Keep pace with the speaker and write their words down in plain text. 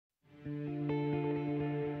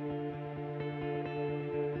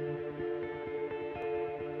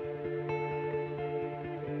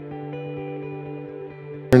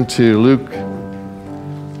Turn to Luke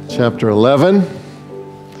chapter 11. I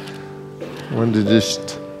wanted to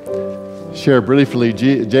just share briefly.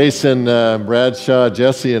 Jason, Bradshaw,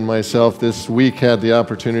 Jesse, and myself this week had the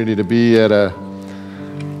opportunity to be at a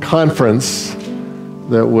conference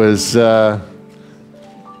that was a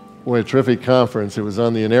terrific conference. It was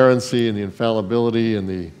on the inerrancy and the infallibility and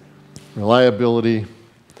the reliability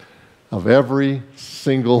of every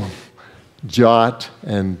single jot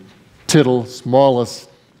and tittle, smallest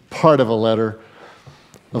part of a letter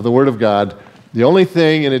of the Word of God. The only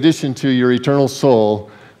thing, in addition to your eternal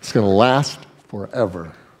soul, is going to last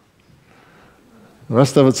forever. The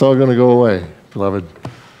rest of it's all going to go away, beloved.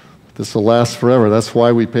 This will last forever. That's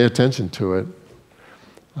why we pay attention to it.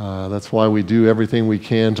 That's why we do everything we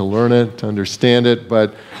can to learn it, to understand it.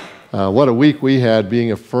 But what a week we had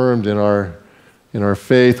being affirmed in our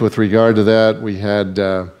faith with regard to that. We had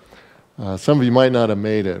some of you might not have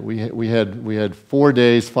made it. We had 4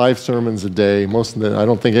 days, 5 sermons a day. Most of them, I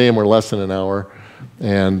don't think any of them were less than an hour,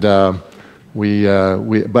 and but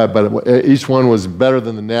each one was better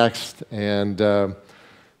than the next, and it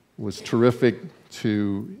was terrific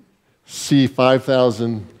to see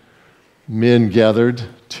 5,000 men gathered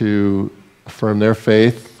to affirm their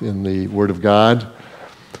faith in the Word of God.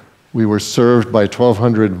 We were served by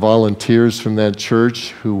 1,200 volunteers from that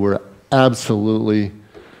church who were absolutely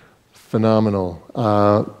phenomenal.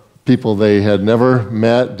 People they had never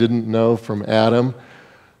met, didn't know from Adam.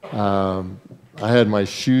 I had my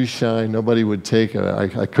shoes shine. Nobody would take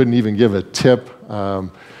I couldn't even give a tip.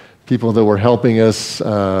 People that were helping us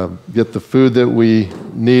get the food that we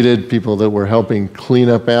needed, people that were helping clean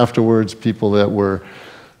up afterwards, people that were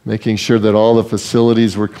making sure that all the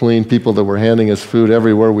facilities were clean, people that were handing us food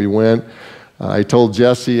everywhere we went. I told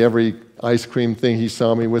Jesse every ice cream thing he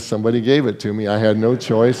saw me with, somebody gave it to me. I had no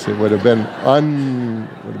choice. It would have been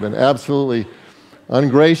absolutely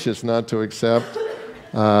ungracious not to accept.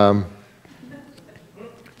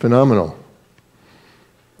 Phenomenal.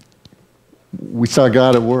 We saw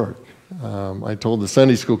God at work. I told the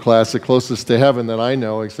Sunday school class, the closest to heaven that I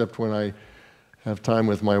know, except when I have time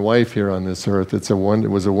with my wife here on this earth. It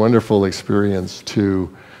was a wonderful experience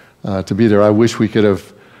to be there. I wish we could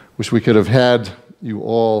have had you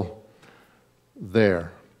all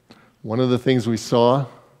there. One of the things we saw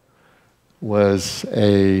was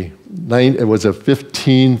a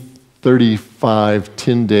 1535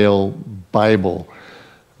 Tyndale Bible.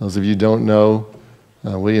 Those of you who don't know,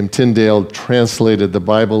 William Tyndale translated the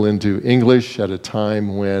Bible into English at a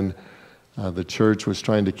time when the church was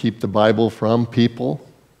trying to keep the Bible from people.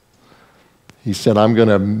 He said, I'm going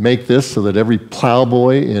to make this so that every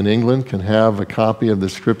plowboy in England can have a copy of the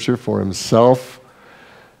Scripture for himself.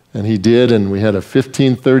 And he did, and we had a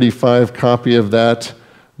 1535 copy of that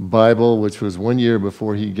Bible, which was 1 year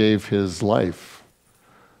before he gave his life,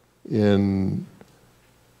 because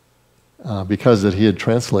that he had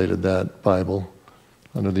translated that Bible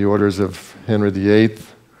under the orders of Henry VIII.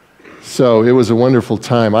 So it was a wonderful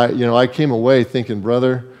time. I came away thinking,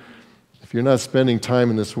 brother, if you're not spending time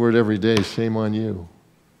in this Word every day, shame on you.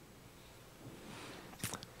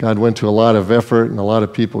 God went to a lot of effort, and a lot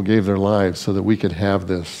of people gave their lives so that we could have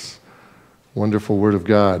this wonderful Word of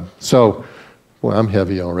God. So, boy, I'm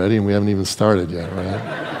heavy already, and we haven't even started yet,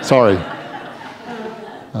 right? Sorry.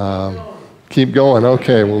 Keep going.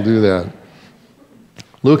 Okay, we'll do that.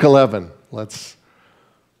 Luke 11. Let's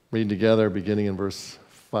read together, beginning in verse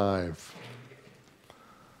 5.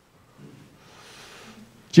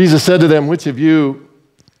 Jesus said to them, which of you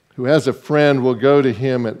who has a friend will go to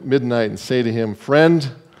him at midnight and say to him,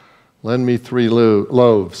 friend, lend me 3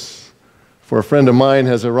 loaves, for a friend of mine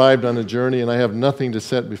has arrived on a journey, and I have nothing to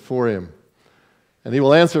set before him. And he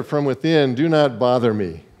will answer from within, do not bother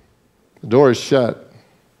me. The door is shut.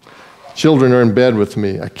 Children are in bed with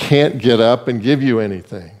me. I can't get up and give you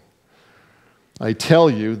anything. I tell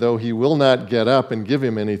you, though he will not get up and give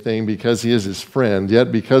him anything because he is his friend,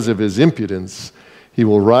 yet because of his impudence, he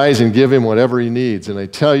will rise and give him whatever he needs. And I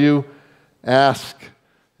tell you, ask,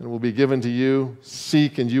 and it will be given to you.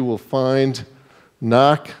 Seek, and you will find.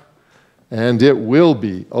 Knock, and it will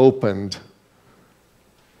be opened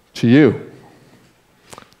to you.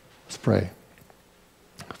 Let's pray.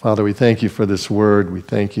 Father, we thank you for this word. We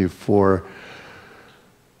thank you for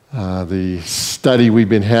the study we've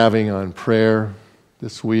been having on prayer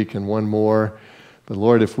this week and one more. But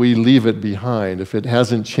Lord, if we leave it behind, if it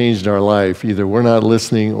hasn't changed our life, either we're not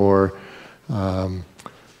listening or I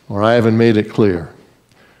haven't made it clear.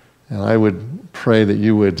 And I would pray that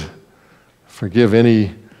you would forgive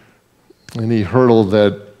any hurdle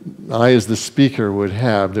that I as the speaker would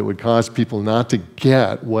have that would cause people not to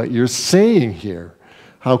get what you're saying here.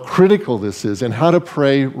 how critical this is and how to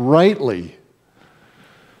pray rightly.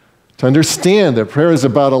 To understand that prayer is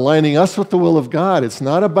about aligning us with the will of God. It's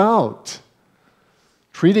not about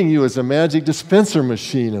treating you as a magic dispenser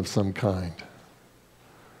machine of some kind.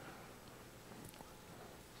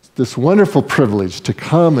 It's this wonderful privilege to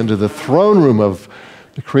come into the throne room of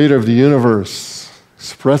the Creator of the universe,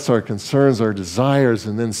 express our concerns, our desires,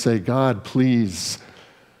 and then say, God, please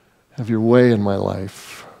have your way in my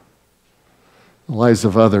life, the lives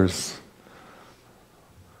of others.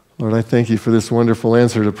 Lord, I thank you for this wonderful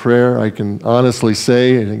answer to prayer. I can honestly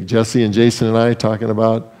say, I think Jesse and Jason and I talking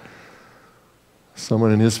about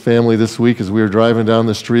someone in his family this week as we were driving down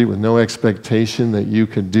the street with no expectation that you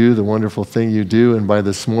could do the wonderful thing you do, and by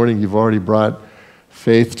this morning you've already brought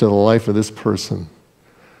faith to the life of this person.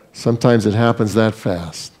 Sometimes it happens that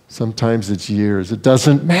fast. Sometimes it's years. It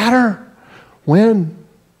doesn't matter when.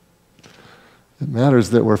 It matters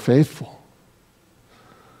that we're faithful.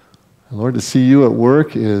 And Lord, to see you at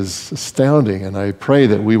work is astounding, and I pray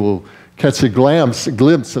that we will catch a glimpse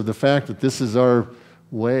of the fact that this is our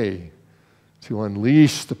way to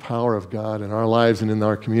unleash the power of God in our lives and in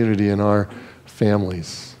our community and our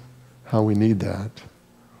families. How we need that.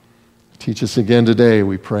 Teach us again today,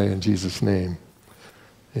 we pray in Jesus' name.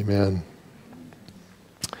 Amen.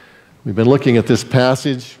 We've been looking at this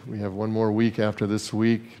passage. We have one more week after this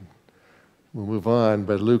week. We'll move on,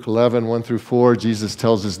 but Luke 11, 1 through 4, Jesus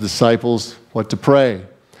tells his disciples what to pray,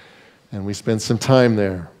 and we spent some time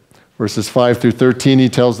there. Verses 5 through 13, he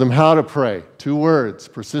tells them how to pray. 2 words,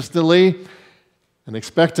 persistently and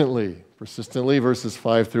expectantly. Persistently, verses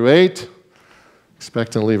 5 through 8.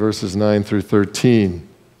 Expectantly, verses 9 through 13.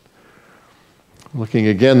 Looking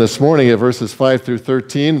again this morning at verses 5 through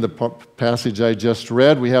 13, the passage I just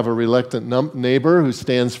read, we have a reluctant neighbor who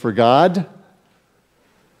stands for God.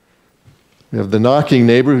 We have the knocking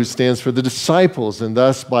neighbor who stands for the disciples, and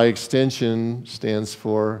thus, by extension, stands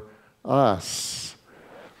for us.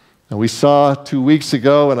 And we saw 2 weeks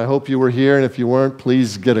ago, and I hope you were here, and if you weren't,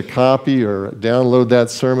 please get a copy or download that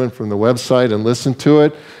sermon from the website and listen to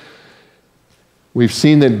it. We've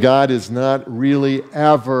seen that God is not really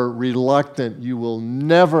ever reluctant. You will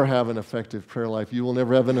never have an effective prayer life. You will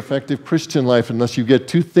never have an effective Christian life unless you get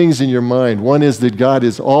 2 things in your mind. One is that God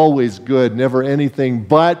is always good, never anything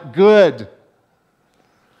but good.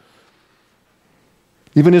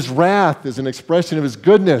 Even his wrath is an expression of his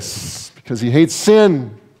goodness because he hates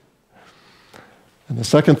sin. And the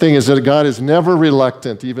second thing is that God is never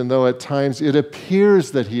reluctant, even though at times it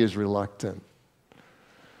appears that he is reluctant.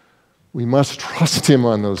 We must trust him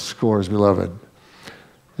on those scores, beloved.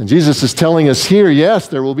 And Jesus is telling us here, yes,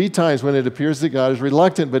 there will be times when it appears that God is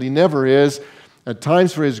reluctant, but he never is. At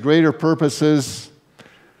times for his greater purposes,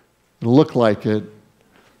 it'll look like it.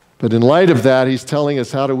 But in light of that, he's telling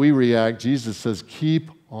us how do we react. Jesus says,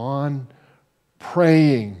 keep on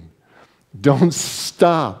praying. Don't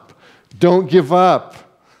stop. Don't give up.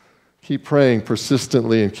 Keep praying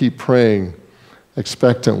persistently and keep praying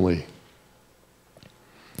expectantly.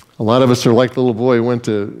 A lot of us are like the little boy who went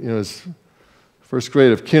to his first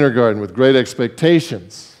grade of kindergarten with great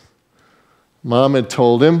expectations. Mom had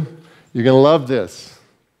told him, you're going to love this.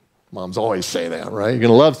 Moms always say that, right? You're going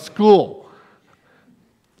to love school.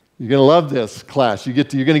 You're going to love this class. You're going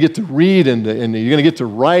to get to read and you're going to get to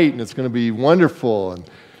write, and it's going to be wonderful. And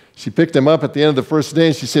she picked him up at the end of the first day,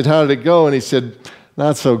 and she said, how did it go? And he said,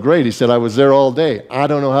 not so great. He said, I was there all day. I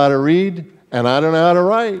don't know how to read, and I don't know how to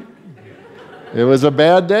write. It was a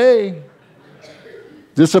bad day.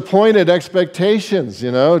 Disappointed expectations,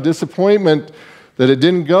 disappointment that it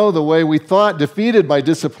didn't go the way we thought, defeated by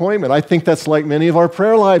disappointment. I think that's like many of our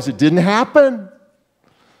prayer lives. It didn't happen.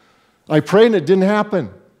 I prayed and it didn't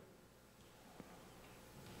happen.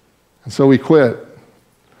 And so we quit.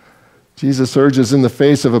 Jesus urges in the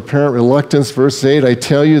face of apparent reluctance, verse 8, I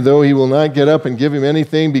tell you, though he will not get up and give him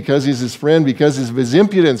anything because he's his friend, because of his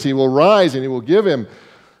impudence, he will rise and he will give him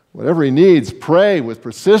whatever he needs. Pray with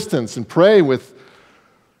persistence and pray with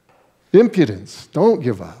impudence. Don't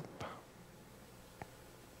give up.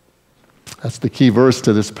 That's the key verse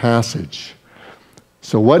to this passage.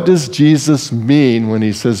 So what does Jesus mean when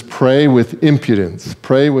he says pray with impudence,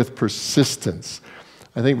 pray with persistence?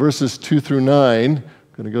 I think verses 2 through 9, I'm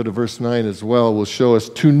going to go to verse 9 as well, will show us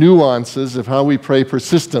 2 nuances of how we pray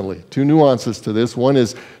persistently. 2 nuances to this. One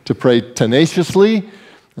is to pray tenaciously,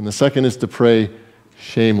 and the second is to pray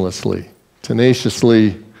shamelessly.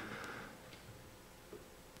 Tenaciously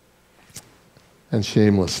and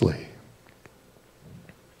shamelessly.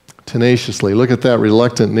 Tenaciously. Look at that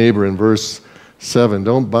reluctant neighbor in verse 7.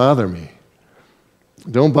 Don't bother me.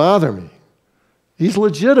 Don't bother me. He's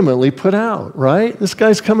legitimately put out, right? This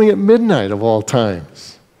guy's coming at midnight of all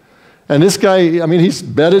times. And this guy, I mean, he's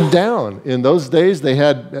bedded down. In those days, they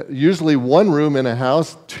had usually one room in a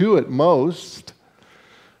house, two at most.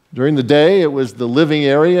 During the day, it was the living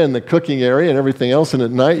area and the cooking area and everything else. And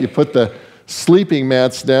at night, you put the sleeping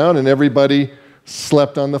mats down and everybody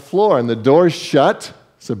slept on the floor. And the door's shut.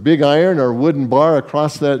 It's a big iron or wooden bar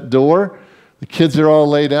across that door. The kids are all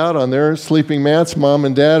laid out on their sleeping mats. Mom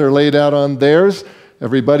and dad are laid out on theirs.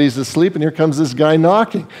 Everybody's asleep, and here comes this guy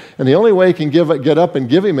knocking. And the only way he can get up and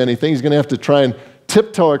give him anything, he's going to have to try and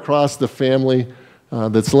tiptoe across the family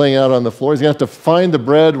that's laying out on the floor. He's going to have to find the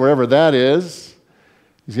bread wherever that is.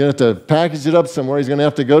 He's going to have to package it up somewhere. He's going to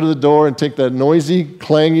have to go to the door and take that noisy,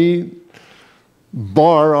 clangy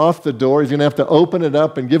bar off the door. He's going to have to open it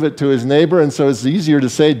up and give it to his neighbor, and so it's easier to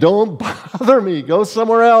say, don't bother me, go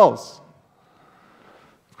somewhere else.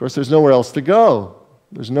 Of course, there's nowhere else to go.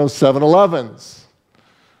 There's no 7-Elevens.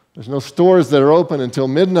 There's no stores that are open until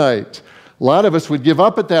midnight. A lot of us would give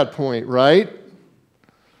up at that point, right?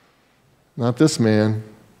 Not this man.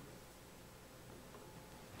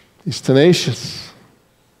 He's tenacious.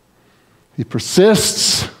 He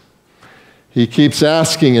persists. He keeps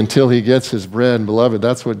asking until he gets his bread. And beloved,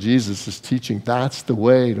 that's what Jesus is teaching. That's the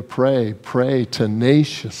way to pray. Pray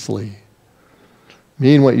tenaciously.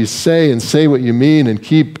 Mean what you say and say what you mean and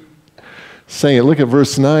keep saying it. Look at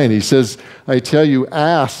verse 9. He says, I tell you,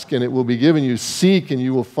 ask and it will be given you. Seek and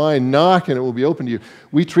you will find. Knock and it will be open to you.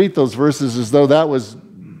 We treat those verses as though that was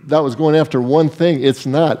going after one thing. It's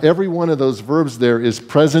not. Every one of those verbs there is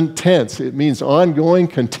present tense. It means ongoing,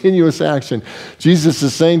 continuous action. Jesus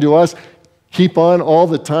is saying to us, keep on all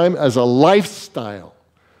the time as a lifestyle.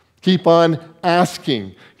 Keep on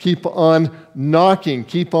asking. Keep on knocking.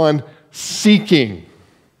 Keep on seeking.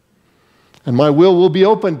 And my will be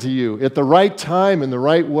open to you at the right time, in the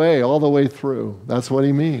right way, all the way through. That's what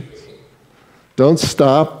he means. Don't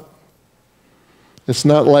stop. It's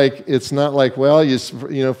not like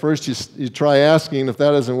well, first you try asking, and if that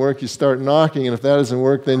doesn't work, you start knocking, and if that doesn't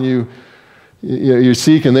work, then you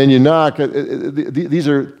seek and then you knock. These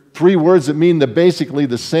are three words that mean basically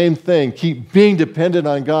the same thing. Keep being dependent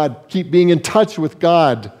on God. Keep being in touch with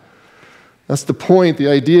God. That's the point. The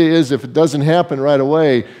idea is if it doesn't happen right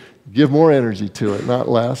away, give more energy to it, not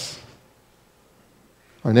less.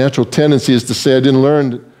 Our natural tendency is to say, I didn't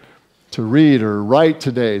learn to read or write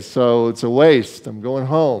today, so it's a waste. I'm going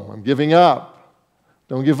home. I'm giving up.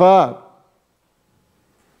 Don't give up.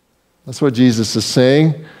 That's what Jesus is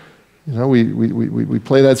saying. You know, we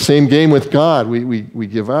play that same game with God. We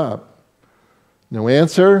give up. No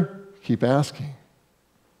answer, keep asking.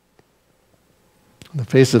 In the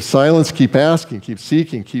face of silence, keep asking, keep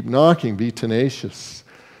seeking, keep knocking, be tenacious.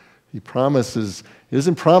 He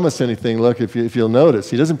doesn't promise anything. Look, if you'll notice,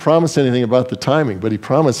 he doesn't promise anything about the timing, but he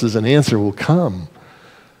promises an answer will come.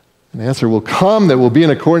 An answer will come that will be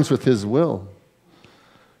in accordance with his will.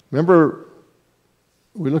 Remember,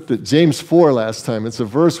 we looked at James 4 last time. It's a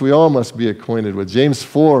verse we all must be acquainted with. James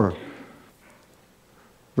 4,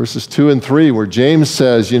 verses 2 and 3, where James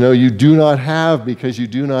says, you do not have because you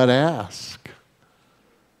do not ask.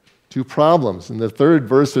 Two problems. And the third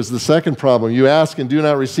verse is the second problem. You ask and do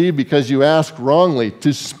not receive because you ask wrongly,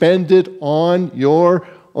 to spend it on your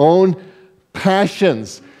own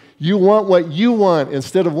passions. You want what you want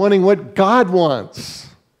instead of wanting what God wants.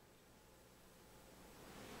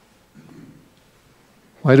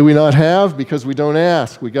 Why do we not have? Because we don't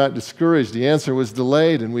ask. We got discouraged. The answer was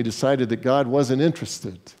delayed, and we decided that God wasn't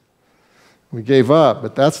interested. We gave up,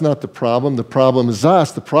 but that's not the problem. The problem is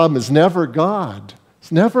us. The problem is never God.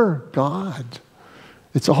 It's never God.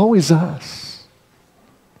 It's always us.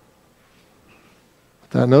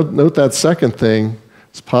 Note that second thing.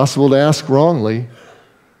 It's possible to ask wrongly.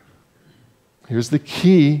 Here's the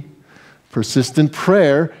key. Persistent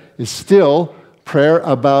prayer is still prayer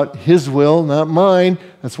about his will, not mine.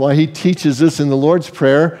 That's why he teaches us in the Lord's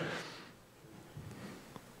Prayer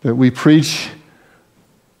that we preach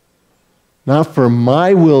not for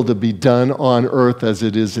my will to be done on earth as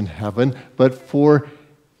it is in heaven, but for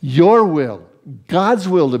your will, God's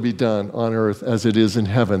will to be done on earth as it is in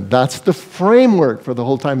heaven. That's the framework for the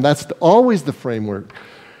whole time. That's always the framework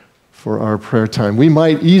for our prayer time. We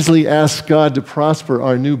might easily ask God to prosper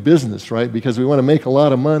our new business, right? Because we want to make a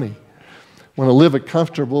lot of money. Want to live a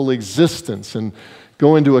comfortable existence and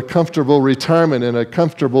go into a comfortable retirement in a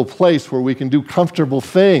comfortable place where we can do comfortable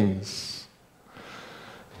things.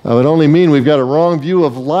 That would only mean we've got a wrong view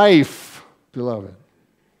of life, beloved.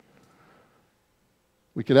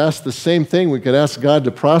 We could ask the same thing. We could ask God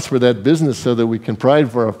to prosper that business so that we can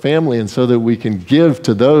provide for our family and so that we can give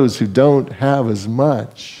to those who don't have as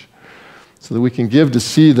much. So that we can give to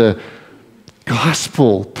see the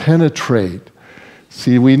gospel penetrate.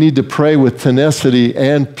 See, we need to pray with tenacity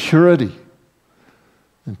and purity.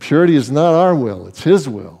 And purity is not our will, it's His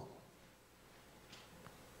will.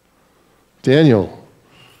 Daniel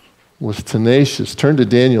was tenacious. Turn to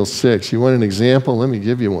Daniel 6. You want an example? Let me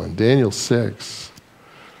give you one. Daniel 6.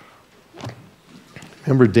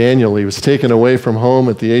 Remember Daniel, he was taken away from home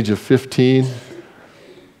at the age of 15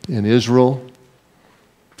 in Israel.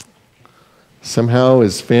 Somehow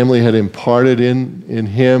his family had imparted in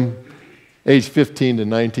him, age 15 to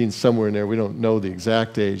 19, somewhere in there. We don't know the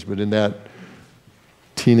exact age, but in that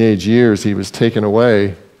teenage years, he was taken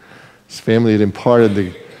away. His family had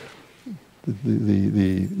imparted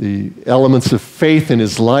the elements of faith in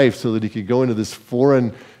his life so that he could go into this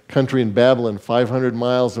foreign country in Babylon, 500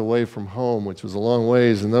 miles away from home, which was a long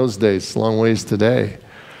ways in those days, a long ways today.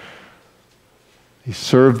 He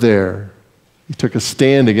served there. He took a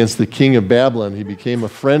stand against the king of Babylon. He became a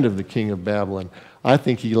friend of the king of Babylon. I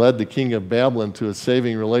think he led the king of Babylon to a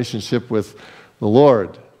saving relationship with the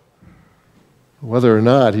Lord. Whether or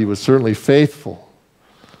not, he was certainly faithful.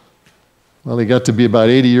 Well, he got to be about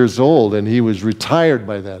 80 years old, and he was retired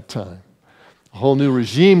by that time. A whole new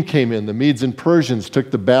regime came in. The Medes and Persians took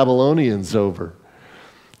the Babylonians over.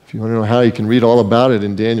 If you want to know how, you can read all about it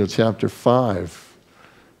in Daniel chapter 5.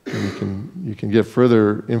 And you can get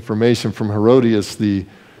further information from Herodias, the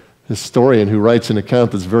historian, who writes an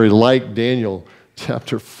account that's very like Daniel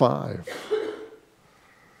chapter 5.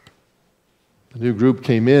 The new group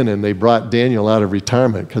came in and they brought Daniel out of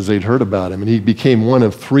retirement because they'd heard about him. And he became one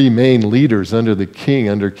of 3 main leaders under the king,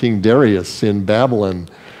 under King Darius in Babylon.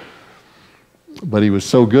 But he was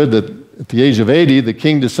so good that at the age of 80, the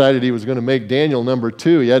king decided he was going to make Daniel number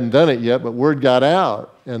 2. He hadn't done it yet, but word got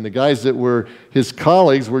out. And the guys that were his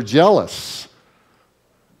colleagues were jealous.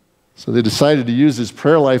 So they decided to use his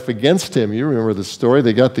prayer life against him. You remember the story.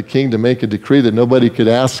 They got the king to make a decree that nobody could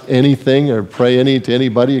ask anything or pray to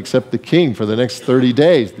anybody except the king for the next 30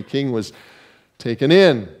 days. The king was taken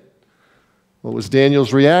in. What was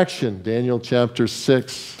Daniel's reaction? Daniel chapter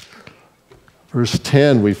 6, verse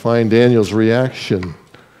 10, we find Daniel's reaction.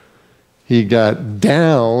 He got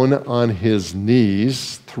down on his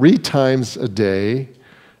knees 3 times a day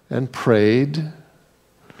and prayed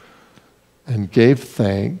and gave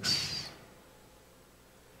thanks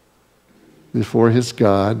before his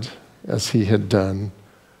God as he had done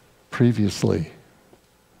previously.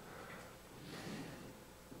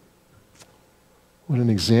 What an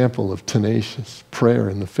example of tenacious prayer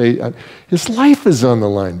in the faith. His life is on the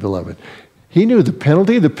line, beloved. He knew the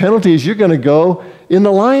penalty. The penalty is you're going to go in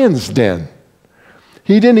the lion's den.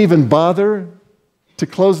 He didn't even bother to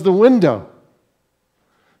close the window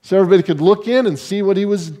so everybody could look in and see what he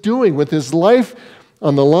was doing. With his life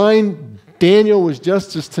on the line, Daniel was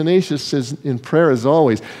just as tenacious in prayer as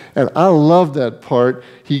always. And I love that part.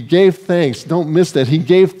 He gave thanks. Don't miss that. He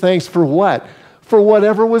gave thanks for what? For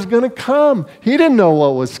whatever was going to come. He didn't know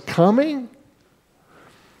what was coming.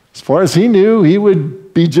 As far as he knew, he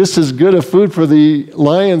would be just as good a food for the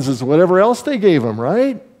lions as whatever else they gave him,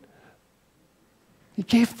 right? He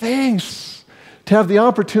gave thanks to have the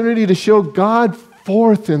opportunity to show God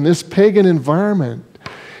forth in this pagan environment.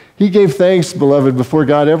 He gave thanks, beloved, before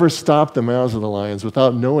God ever stopped the mouths of the lions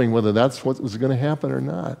without knowing whether that's what was going to happen or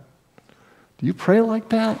not. Do you pray like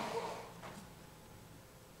that?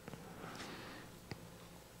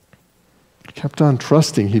 He kept on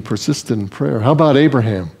trusting. He persisted in prayer. How about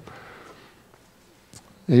Abraham?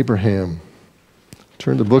 Abraham.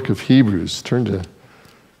 Turn to the book of Hebrews. Turn to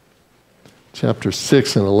chapter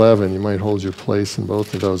 6 and 11. You might hold your place in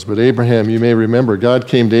both of those. But Abraham, you may remember, God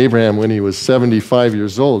came to Abraham when he was 75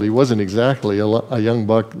 years old. He wasn't exactly a young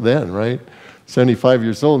buck then, right? 75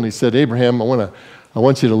 years old. And he said, Abraham, I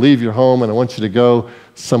want you to leave your home and I want you to go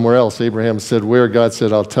somewhere else. Abraham said, where? God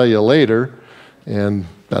said, I'll tell you later. And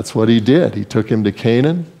that's what he did. He took him to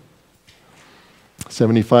Canaan.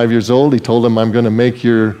 75 years old. He told him, I'm going to make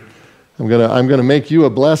you a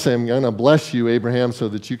blessing. I'm going to bless you, Abraham, so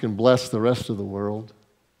that you can bless the rest of the world.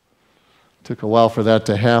 It took a while for that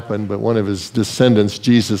to happen, but one of his descendants,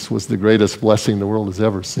 Jesus, was the greatest blessing the world has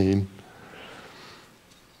ever seen.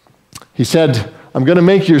 He said, I'm going to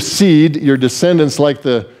make your seed, your descendants, like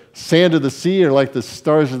the sand of the sea or like the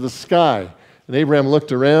stars of the sky. And Abraham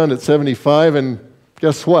looked around at 75 and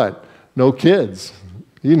guess what? No kids.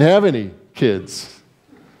 He didn't have any kids.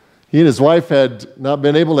 He and his wife had not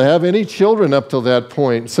been able to have any children up till that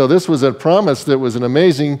point. So this was a promise that was an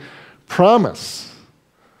amazing promise.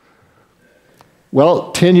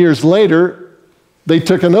 Well, 10 years later, they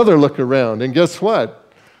took another look around, and guess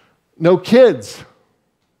what? No kids.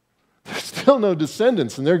 There's still no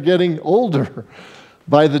descendants, and they're getting older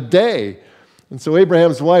by the day. And so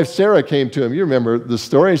Abraham's wife, Sarah, came to him. You remember the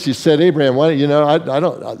story. She said, Abraham, why, I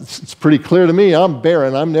don't, it's pretty clear to me. I'm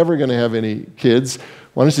barren. I'm never going to have any kids.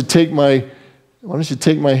 Why don't you take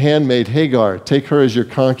my handmaid Hagar, take her as your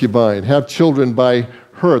concubine, have children by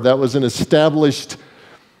her. That was an established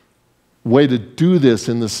way to do this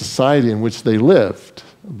in the society in which they lived.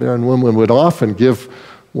 A barren woman would often give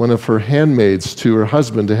one of her handmaids to her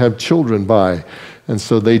husband to have children by. And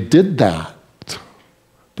so they did that.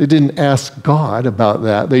 They didn't ask God about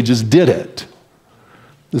that. They just did it.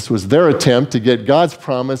 This was their attempt to get God's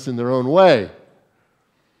promise in their own way.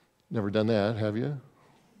 Never done that, have you?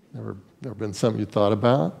 Never been something you thought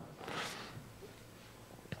about?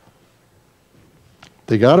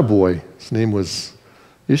 They got a boy. His name was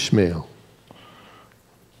Ishmael.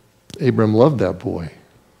 Abram loved that boy.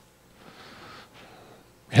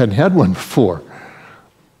 He hadn't had one before.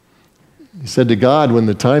 He said to God when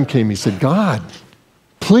the time came, he said, God,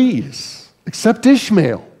 please accept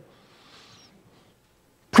Ishmael.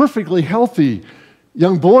 Perfectly healthy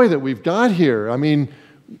young boy that we've got here. I mean,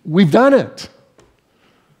 we've done it.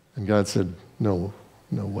 And God said, no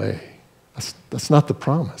way. That's not the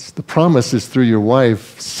promise. The promise is through your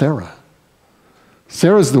wife, Sarah.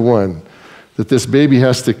 Sarah's the one that this baby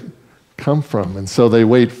has to come from. And so they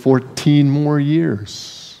wait 14 more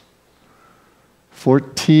years.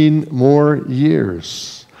 14 more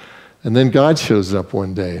years. And then God shows up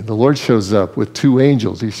one day. The Lord shows up with two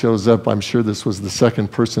angels. He shows up, I'm sure this was the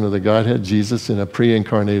second person of the Godhead, Jesus, in a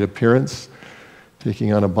pre-incarnate appearance,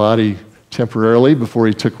 taking on a body temporarily before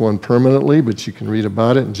he took one permanently, but you can read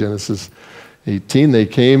about it in Genesis 18. They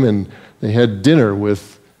came and they had dinner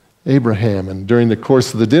with Abraham, and during the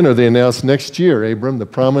course of the dinner, they announced, next year, Abram, the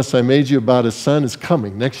promise I made you about a son is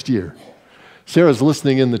coming next year. Sarah's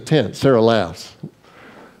listening in the tent. Sarah laughs.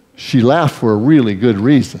 She laughed for a really good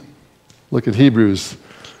reason. Look at Hebrews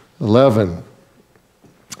 11.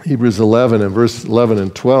 Hebrews 11 and verse 11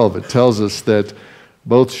 and 12, it tells us that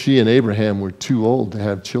both she and Abraham were too old to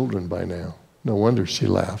have children by now. No wonder she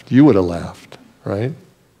laughed. You would have laughed, right?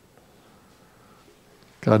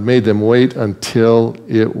 God made them wait until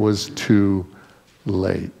it was too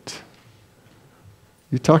late.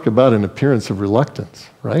 You talk about an appearance of reluctance,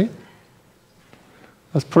 right?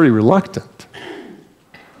 That's pretty reluctant.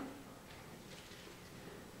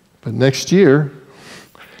 But next year,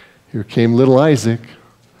 here came little Isaac,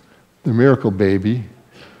 the miracle baby,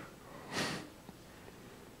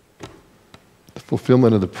 the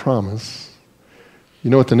fulfillment of the promise.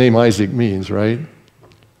 You know what the name Isaac means, right?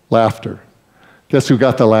 Laughter. Guess who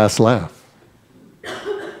got the last laugh?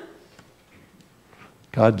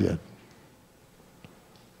 God did.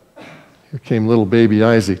 Here came little baby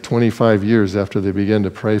Isaac 25 years after they began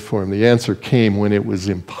to pray for him. The answer came when it was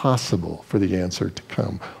impossible for the answer to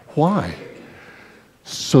come. Why?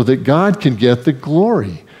 So that God can get the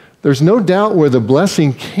glory. There's no doubt where the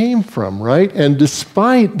blessing came from, right? And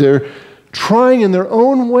despite their trying in their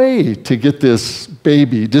own way to get this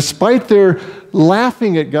baby, despite their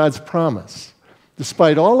laughing at God's promise,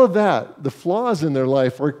 despite all of that, the flaws in their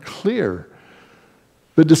life are clear.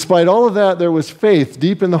 But despite all of that, there was faith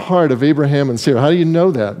deep in the heart of Abraham and Sarah. How do you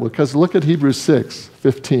know that? Well, because look at Hebrews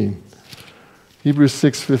 6:15. Hebrews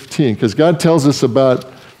 6:15, because God tells us about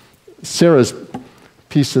Sarah's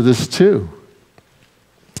piece of this too.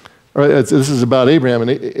 All right, this is about Abraham. And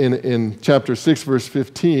in chapter 6, verse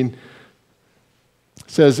 15, it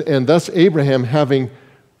says, and thus Abraham having,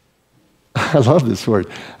 I love this word,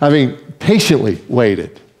 having patiently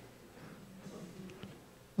waited,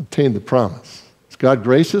 obtained the promise. Is God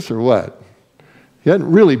gracious or what? He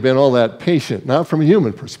hadn't really been all that patient, not from a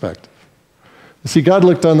human perspective. You see, God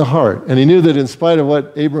looked on the heart, and he knew that in spite of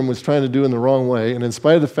what Abram was trying to do in the wrong way, and in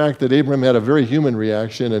spite of the fact that Abram had a very human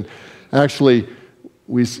reaction, and actually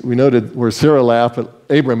we noted where Sarah laughed, but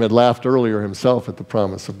Abram had laughed earlier himself at the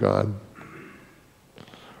promise of God.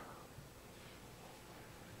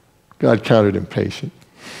 God counted him patient.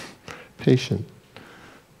 Patient.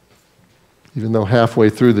 Even though halfway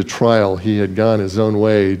through the trial he had gone his own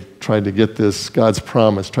way, tried to get this God's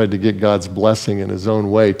promise, tried to get God's blessing in his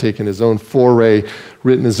own way, taken his own foray,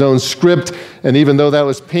 written his own script, and even though that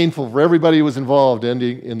was painful for everybody who was involved,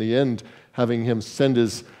 ending in the end having him send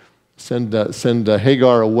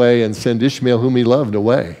Hagar away and send Ishmael, whom he loved,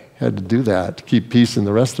 away. Had to do that to keep peace in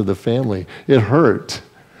the rest of the family. It hurt.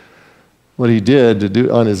 What he did to do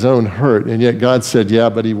on his own hurt, and yet God said, yeah,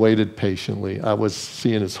 but he waited patiently. I was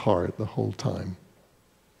seeing his heart the whole time.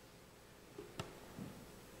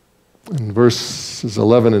 In verses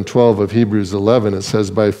 11 and 12 of Hebrews 11, it says,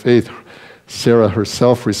 by faith, Sarah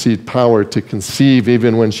herself received power to conceive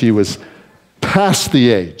even when she was past the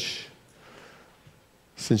age.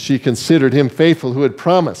 since she considered him faithful who had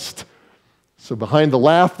promised. So behind the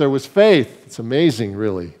laugh there was faith. It's amazing,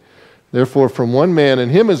 really. Therefore, from one man,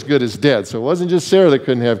 and him as good as dead. So it wasn't just Sarah that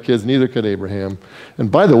couldn't have kids, neither could Abraham.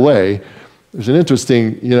 And by the way, there's an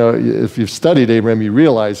interesting, if you've studied Abraham, you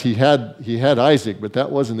realize he had Isaac, but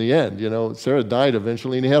that wasn't the end. Sarah died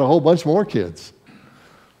eventually, and he had a whole bunch more kids.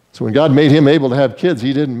 So when God made him able to have kids,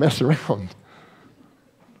 he didn't mess around.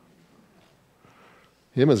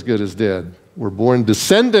 Him as good as dead. Were born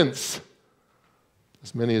descendants,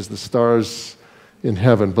 as many as the stars in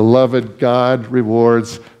heaven. Beloved, God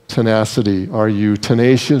rewards tenacity. Are you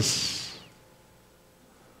tenacious?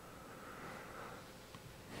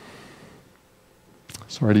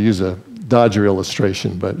 Sorry to use a Dodger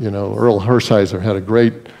illustration, but Earl Hershiser had a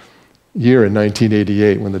great year in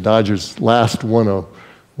 1988 when the Dodgers last won a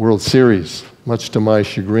World Series, much to my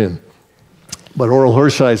chagrin. But Earl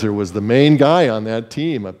Hershiser was the main guy on that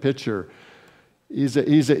team, a pitcher. He's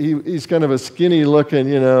kind of a skinny looking,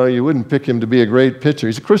 you wouldn't pick him to be a great pitcher.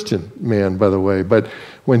 He's a Christian man, by the way. But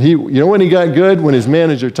when he got good? When his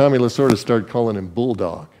manager, Tommy Lasorda, started calling him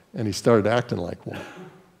Bulldog, and he started acting like one.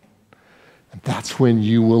 And that's when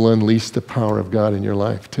you will unleash the power of God in your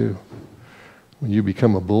life, too. When you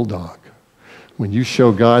become a bulldog. When you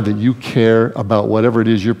show God that you care about whatever it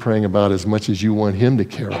is you're praying about as much as you want him to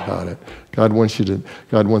care about it. God wants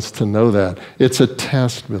to know that. It's a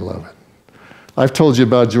test, beloved. I've told you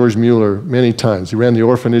about George Mueller many times. He ran the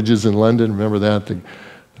orphanages in London. Remember that? The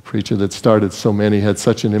preacher that started so many, had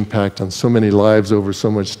such an impact on so many lives over so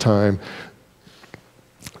much time.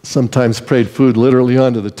 Sometimes prayed food literally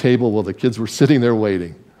onto the table while the kids were sitting there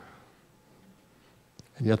waiting.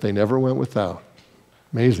 And yet they never went without.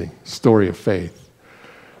 Amazing story of faith.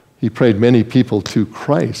 He prayed many people to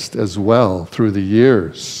Christ as well through the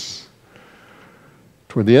years.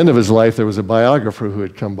 Toward the end of his life, there was a biographer who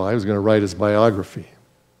had come by. He was going to write his biography.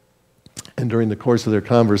 And during the course of their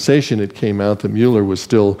conversation, it came out that Mueller was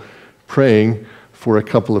still praying for a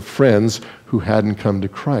couple of friends who hadn't come to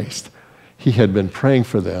Christ. He had been praying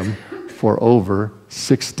for them for over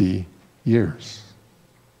 60 years.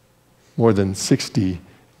 More than 60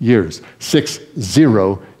 years.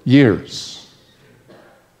 60 years.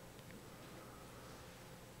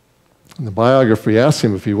 And the biography asked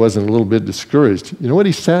him if he wasn't a little bit discouraged. You know what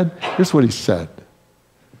he said? Here's what he said.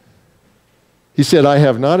 He said, I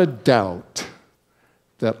have not a doubt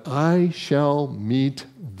that I shall meet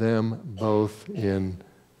them both in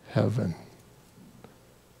heaven.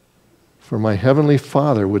 For my heavenly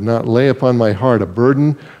Father would not lay upon my heart a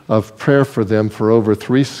burden of prayer for them for over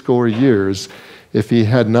 70 years if he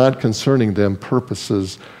had not concerning them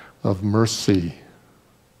purposes of mercy.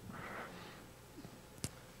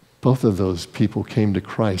 Both of those people came to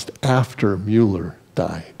Christ after Mueller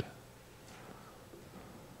died.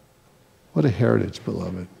 What a heritage,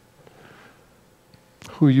 beloved.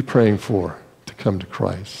 Who are you praying for to come to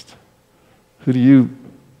Christ? Who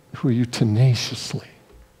are you tenaciously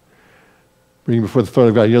bringing before the throne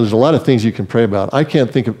of God? There's a lot of things you can pray about. I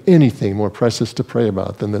can't think of anything more precious to pray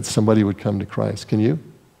about than that somebody would come to Christ. Can you?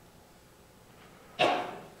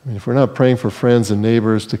 If we're not praying for friends and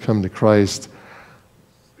neighbors to come to Christ,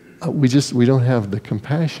 we don't have the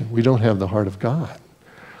compassion. We don't have the heart of God.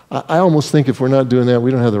 I almost think if we're not doing that,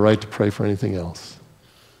 we don't have the right to pray for anything else.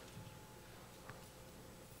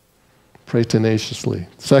 Pray tenaciously.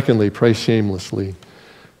 Secondly, pray shamelessly.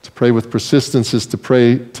 To pray with persistence is to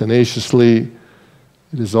pray tenaciously.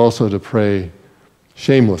 It is also to pray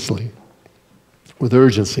shamelessly, with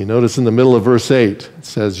urgency. Notice in the middle of verse 8, it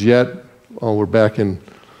says, we're back in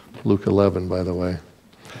Luke 11, by the way.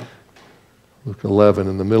 Luke 11,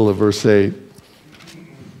 in the middle of verse 8,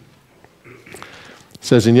 it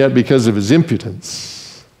says, and yet because of his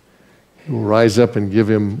impudence, he will rise up and give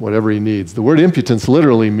him whatever he needs. The word impudence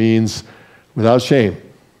literally means without shame.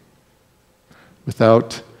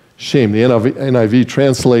 Without shame. The NIV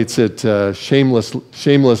translates it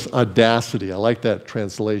shameless audacity. I like that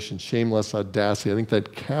translation, shameless audacity. I think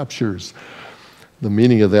that captures the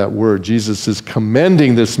meaning of that word. Jesus is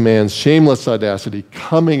commending this man's shameless audacity,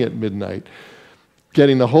 coming at midnight,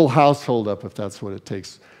 getting the whole household up if that's what it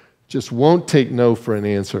takes. Just won't take no for an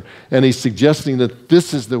answer. And he's suggesting that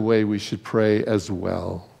this is the way we should pray as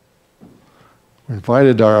well. We're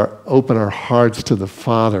invited to open our hearts to the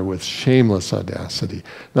Father with shameless audacity.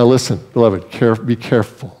 Now listen, beloved, be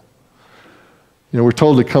careful. We're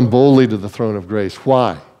told to come boldly to the throne of grace.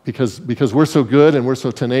 Why? Because we're so good and we're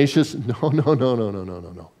so tenacious?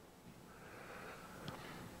 No.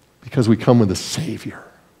 Because we come with a Savior.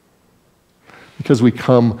 Because we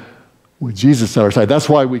come with Jesus on our side. That's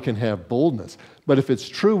why we can have boldness. But if it's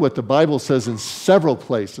true what the Bible says in several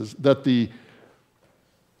places, that the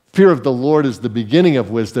fear of the Lord is the beginning of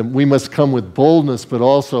wisdom. We must come with boldness, but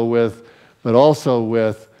also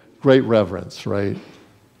with great reverence, right?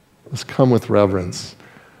 Let's come with reverence.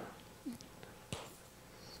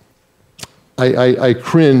 I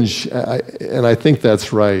cringe, and I think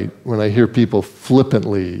that's right, when I hear people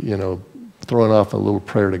flippantly, throwing off a little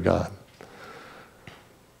prayer to God.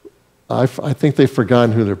 I think they've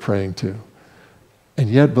forgotten who they're praying to. And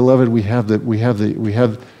yet, beloved, we have the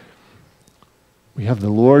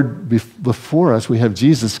Lord before us. We have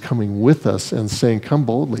Jesus coming with us and saying, come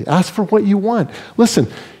boldly. Ask for what you want. Listen,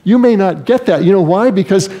 you may not get that. You know why?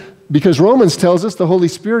 Because Romans tells us the Holy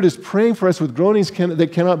Spirit is praying for us with groanings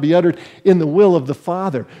that cannot be uttered in the will of the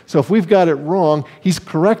Father. So if we've got it wrong, He's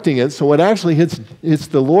correcting it. So what actually hits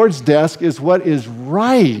the Lord's desk is what is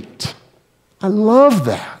right. I love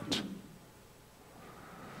that.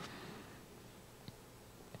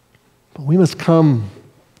 But we must come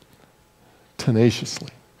tenaciously.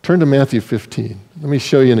 Turn to Matthew 15. Let me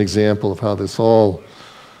show you an example of how this all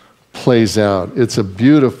plays out. It's a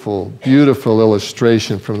beautiful, beautiful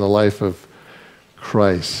illustration from the life of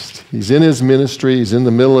Christ. He's in his ministry. He's in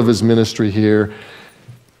the middle of his ministry here.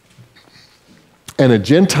 And a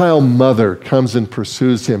Gentile mother comes and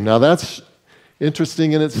pursues him. Now that's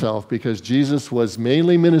interesting in itself because Jesus was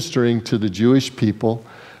mainly ministering to the Jewish people.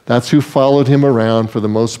 That's who followed him around for the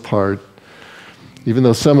most part, even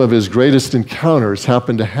though some of his greatest encounters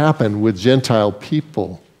happen with Gentile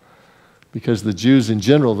people. Because the Jews in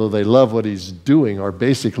general, though they love what he's doing, are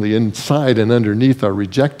basically inside and underneath are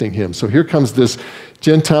rejecting him. So here comes this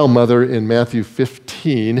Gentile mother in Matthew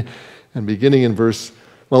 15, and beginning in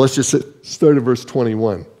let's just start at verse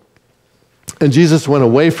 21. And Jesus went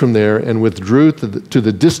away from there and withdrew to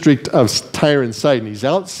the district of Tyre and Sidon. He's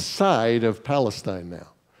outside of Palestine now,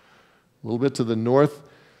 a little bit to the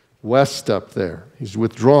northwest up there. He's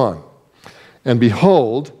withdrawn. And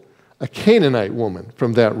behold, a Canaanite woman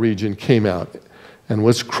from that region came out and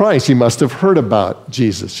was crying. She must have heard about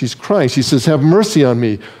Jesus. She's crying. She says, have mercy on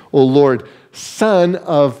me, O Lord, Son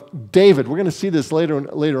of David. We're going to see this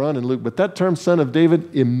later on in Luke, but that term, Son of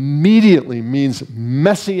David, immediately means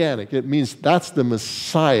messianic. It means that's the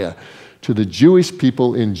Messiah to the Jewish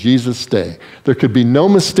people in Jesus' day. There could be no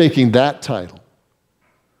mistaking that title.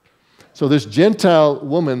 So this Gentile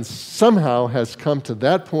woman somehow has come to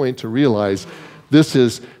that point to realize this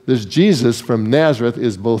Jesus from Nazareth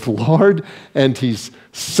is both Lord and he's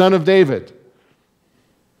Son of David.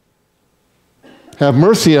 Have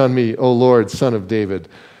mercy on me, O Lord, Son of David.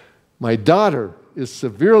 My daughter is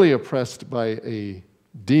severely oppressed by a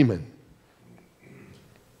demon.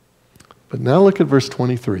 But now look at verse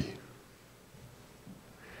 23.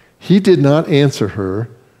 He did not answer her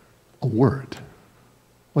a word.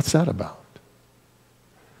 What's that about?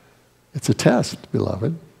 It's a test,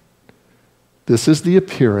 beloved. This is the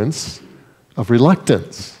appearance of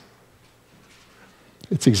reluctance.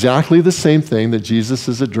 It's exactly the same thing that Jesus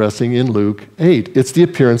is addressing in Luke 8. It's the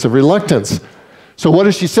appearance of reluctance. So what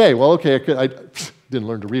does she say? Well, okay, I didn't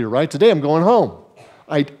learn to read or write. Today I'm going home.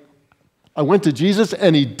 I went to Jesus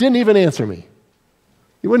and he didn't even answer me.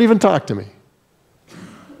 He wouldn't even talk to me.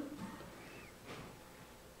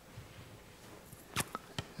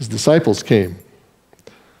 His disciples came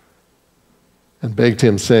and begged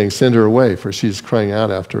him, saying, send her away, for she's crying out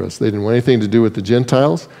after us. They didn't want anything to do with the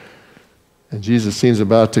Gentiles. And Jesus seems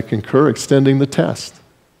about to concur, extending the test.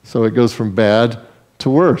 So it goes from bad to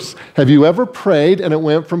worse. Have you ever prayed and it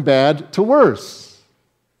went from bad to worse?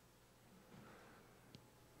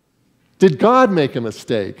 Did God make a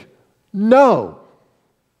mistake? No.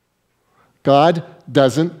 God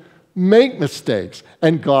doesn't make mistakes.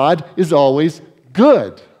 And God is always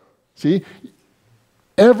good. See?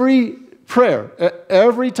 Every prayer,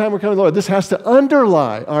 every time we're coming to the Lord, this has to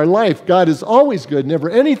underlie our life. God is always good, never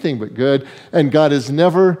anything but good, and God is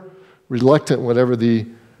never reluctant, whatever the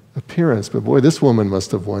appearance. But boy, this woman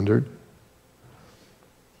must have wondered.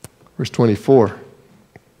 Verse 24.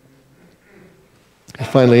 He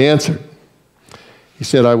finally answered. He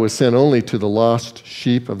said, I was sent only to the lost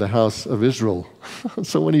sheep of the house of Israel.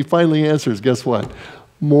 So when he finally answers, guess what?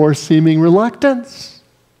 More seeming reluctance.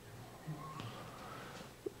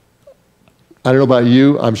 I don't know about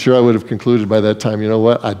you. I'm sure I would have concluded by that time, you know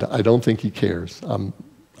what? I don't think he cares.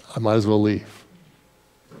 I might as well leave.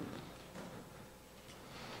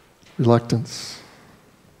 Reluctance.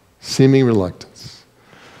 Seeming reluctance.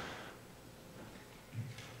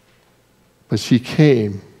 But she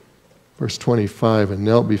came, verse 25, and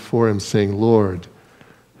knelt before him, saying, Lord,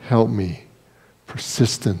 help me.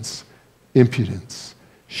 Persistence, impudence,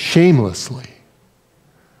 shamelessly.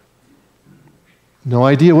 No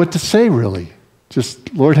idea what to say, really.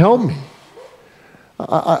 Just, Lord, help me.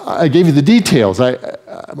 I gave you the details.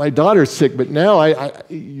 My daughter's sick, but now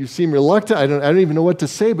you seem reluctant. I don't even know what to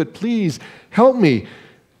say, but please help me.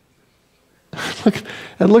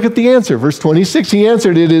 Look at the answer. Verse 26, he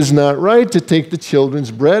answered, "It is not right to take the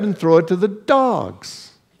children's bread and throw it to the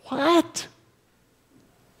dogs." What?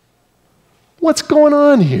 What's going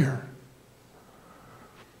on here?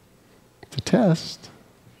 It's a test.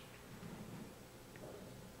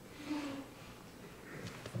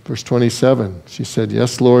 Verse 27, she said,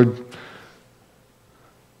 "Yes, Lord,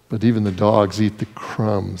 but even the dogs eat the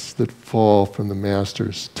crumbs that fall from the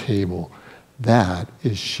master's table." That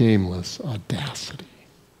is shameless audacity.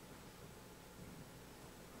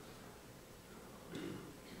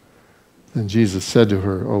 Then Jesus said to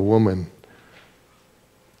her, "O woman,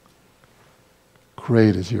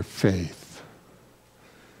 great is your faith.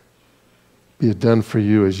 Be it done for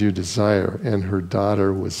you as you desire." And her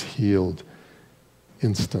daughter was healed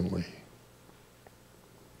instantly.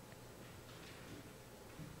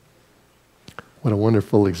 What a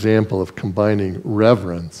wonderful example of combining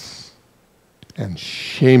reverence and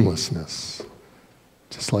shamelessness,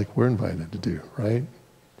 just like we're invited to do, right?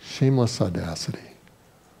 Shameless audacity.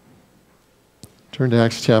 Turn to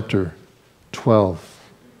Acts chapter 12.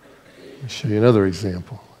 Let me show you another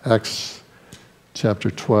example. Acts chapter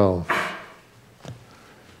 12.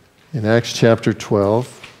 In Acts chapter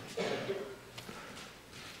 12,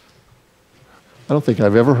 I don't think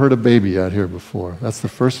I've ever heard a baby out here before. That's the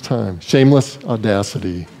first time. Shameless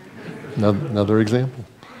audacity. Another example.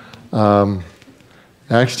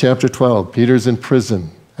 Acts chapter 12. Peter's in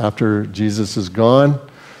prison. After Jesus is gone,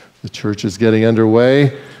 the church is getting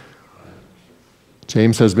underway.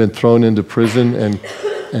 James has been thrown into prison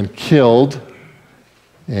and killed.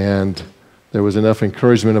 And there was enough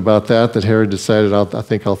encouragement about that Herod decided, I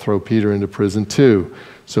think I'll throw Peter into prison too.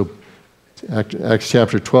 So Acts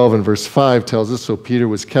chapter 12 and verse 5 tells us, so Peter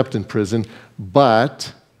was kept in prison,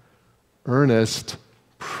 but earnest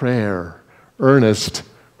prayer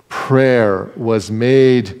was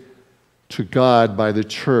made to God by the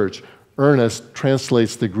church. Earnest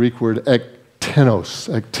translates the Greek word ektenos,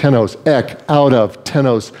 out of,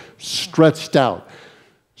 tenos, stretched out.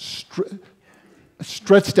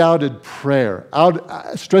 Stretched outed prayer,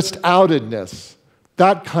 stretched outedness,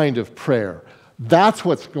 that kind of prayer. That's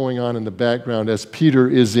what's going on in the background as Peter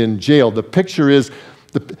is in jail. The picture is,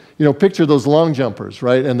 picture those long jumpers,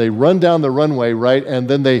 right? And they run down the runway, right? And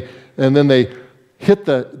then they hit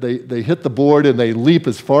the board and they leap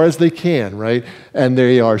as far as they can, right? And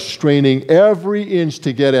they are straining every inch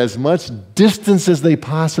to get as much distance as they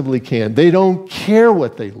possibly can. They don't care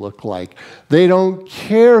what they look like. They don't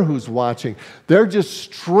care who's watching. They're just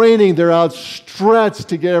straining. They're outstretched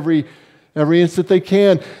to get every inch that they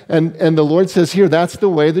can. And the Lord says here, that's the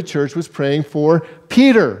way the church was praying for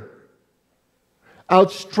Peter.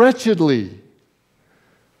 Outstretchedly.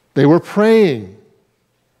 They were praying.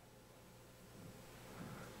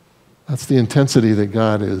 That's the intensity that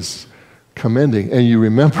God is commending. And you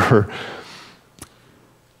remember,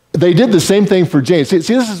 they did the same thing for James. See,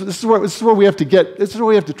 this is where we have to get, this is where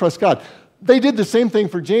we have to trust God. They did the same thing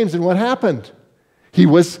for James, and what happened? He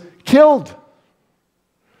was killed.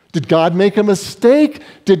 Did God make a mistake?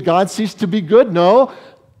 Did God cease to be good? No.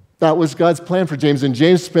 That was God's plan for James, and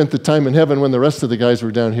James spent the time in heaven when the rest of the guys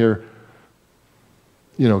were down here,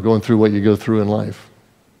 going through what you go through in life.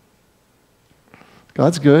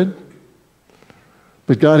 God's good.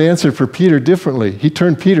 But God answered for Peter differently. He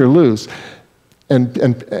turned Peter loose. And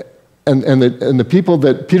the people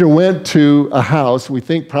that Peter went to a house, we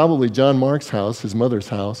think probably John Mark's house, his mother's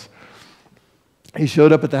house. He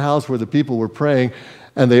showed up at the house where the people were praying,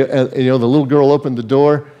 and the little girl opened the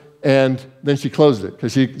door, and then she closed it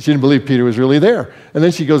because she didn't believe Peter was really there. And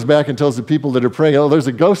then she goes back and tells the people that are praying, "Oh, there's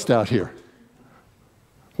a ghost out here."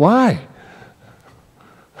 Why?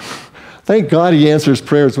 Thank God he answers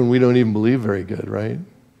prayers when we don't even believe very good, right?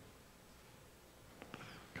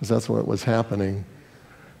 Because that's what was happening.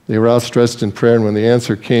 They were outstretched in prayer, and when the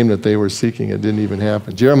answer came that they were seeking, it didn't even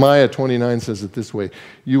happen. Jeremiah 29 says it this way,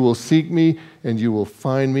 "You will seek me, and you will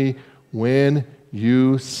find me when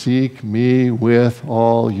you seek me with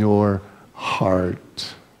all your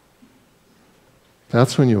heart."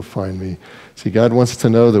 That's when you'll find me. See, God wants to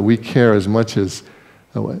know that we care as much as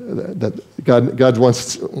God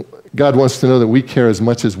wants to know that we care as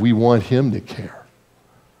much as we want him to care.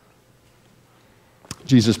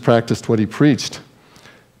 Jesus practiced what he preached.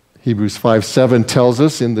 Hebrews 5:7 tells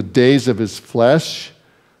us, in the days of his flesh,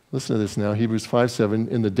 listen to this now, Hebrews 5:7,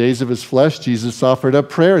 in the days of his flesh, Jesus offered up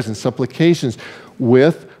prayers and supplications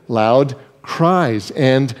with loud cries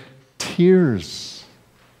and tears.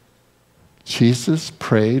 Jesus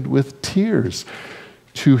prayed with tears.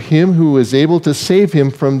 to him who was able to save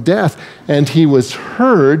him from death. And he was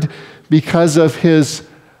heard because of his,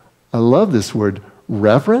 I love this word,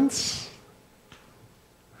 reverence.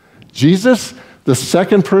 Jesus, the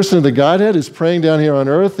second person of the Godhead, is praying down here on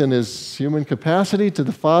earth in his human capacity to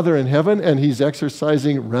the Father in heaven, and he's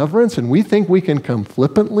exercising reverence, and we think we can come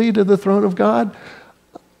flippantly to the throne of God?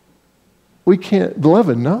 We can't,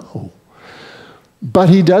 beloved, no. But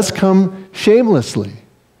he does come shamelessly.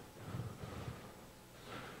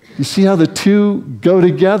 You see how the two go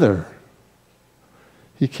together.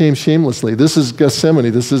 He came shamelessly. This is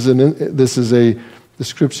Gethsemane. This is a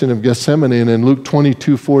description of Gethsemane. And in Luke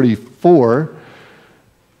 22:44,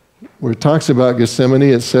 where it talks about Gethsemane,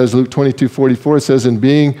 it says, Luke 22:44, it says, and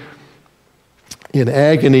being in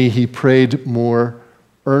agony, he prayed more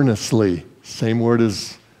earnestly. Same word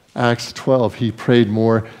as Acts 12. He prayed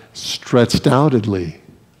more stretched outedly.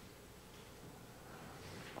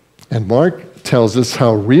 And Mark tells us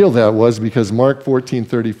how real that was, because Mark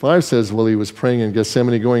 14:35 says, while he was praying in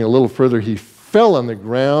Gethsemane, going a little further, he fell on the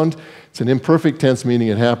ground. It's an imperfect tense, meaning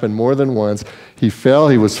it happened more than once. He fell,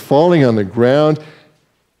 he was falling on the ground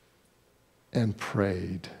and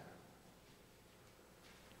prayed.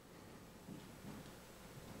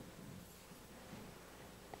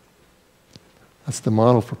 That's the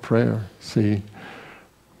model for prayer, see?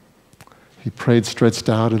 He prayed stretched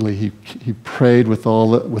outedly. He prayed with all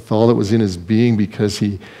that was in his being, because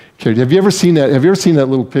he cared. Have you ever seen that? Have you ever seen that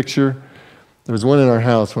little picture? There was one in our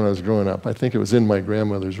house when I was growing up. I think it was in my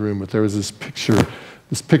grandmother's room, but there was this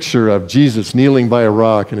picture of Jesus kneeling by a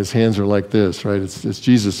rock, and his hands are like this, right? It's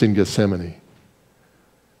Jesus in Gethsemane.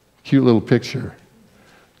 Cute little picture.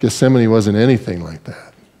 Gethsemane wasn't anything like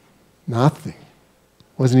that. Nothing.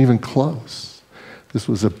 Wasn't even close. This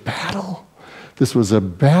was a battle. This was a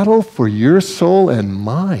battle for your soul and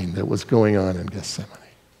mine that was going on in Gethsemane.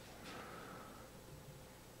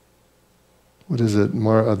 What is it?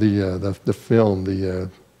 The film,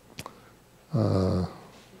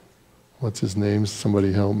 what's his name?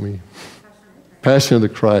 Somebody help me. Passion of the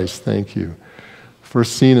Christ, thank you.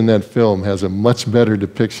 First scene in that film has a much better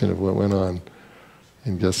depiction of what went on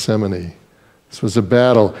in Gethsemane. This was a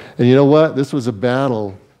battle. And you know what? This was a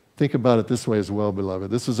battle. Think about it this way as well, beloved.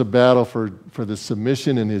 This was a battle for the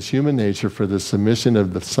submission in his human nature, for the submission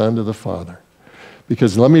of the Son to the Father.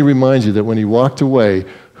 Because let me remind you that when he walked away,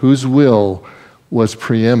 whose will was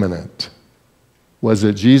preeminent? Was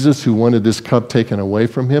it Jesus who wanted this cup taken away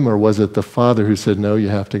from him, or was it the Father who said, no, you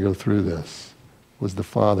have to go through this? It was the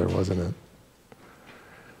Father, wasn't it?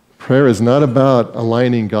 Prayer is not about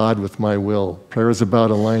aligning God with my will. Prayer is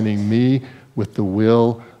about aligning me with the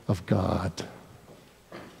will of God.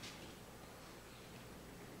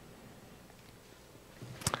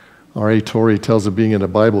 R.A. Torrey tells of being at a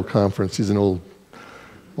Bible conference. He's an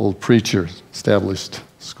old preacher, established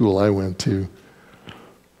school I went to.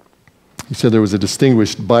 He said there was a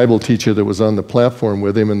distinguished Bible teacher that was on the platform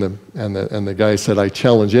with him, and the guy said, I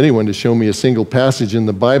challenge anyone to show me a single passage in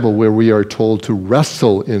the Bible where we are told to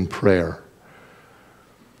wrestle in prayer.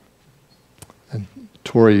 And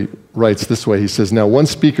Torrey writes this way. He says, now one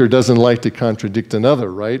speaker doesn't like to contradict another,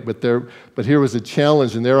 right? But here was a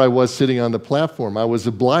challenge, and there I was sitting on the platform. I was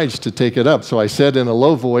obliged to take it up. So I said in a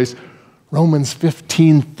low voice, Romans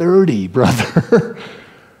 15:30, brother.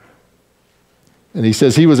 And he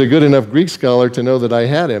says he was a good enough Greek scholar to know that I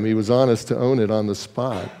had him. He was honest to own it on the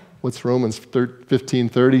spot. What's Romans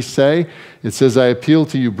 15:30 say? It says, I appeal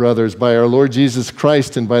to you, brothers, by our Lord Jesus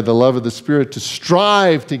Christ and by the love of the Spirit, to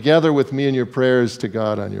strive together with me in your prayers to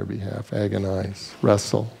God on your behalf. Agonize,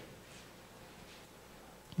 wrestle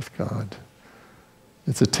with God.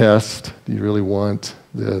 It's a test. Do you really want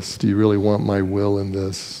this? Do you really want my will in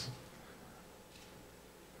this?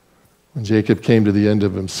 When Jacob came to the end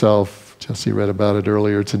of himself, Jesse read about it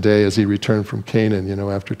earlier today as he returned from Canaan,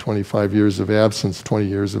 after 25 years of absence, 20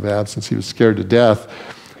 years of absence. He was scared to death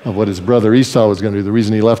of what his brother Esau was going to do. The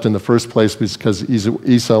reason he left in the first place was because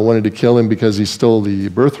Esau wanted to kill him because he stole the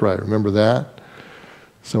birthright. Remember that?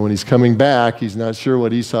 So when he's coming back, he's not sure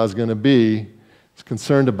what Esau's going to be. He's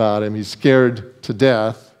concerned about him. He's scared to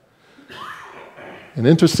death. And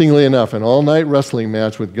interestingly enough, an all-night wrestling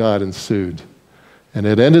match with God ensued. And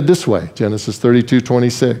it ended this way, Genesis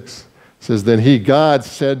 32:26. Says, then God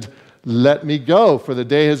said, let me go, for the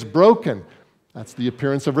day has broken. That's the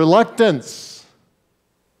appearance of reluctance.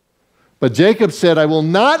 But Jacob said, I will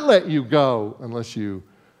not let you go unless you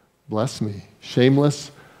bless me.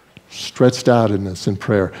 Shameless, stretched outedness in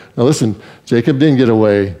prayer. Now listen, Jacob didn't get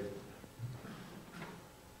away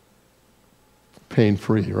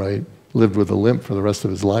pain-free, right? Lived with a limp for the rest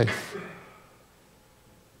of his life.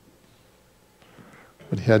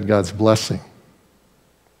 But he had God's blessing.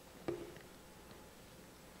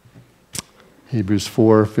 Hebrews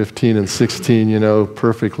 4:15 and 16,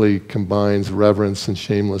 perfectly combines reverence and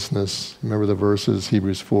shamelessness. Remember the verses,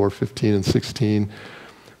 Hebrews 4:15 and 16.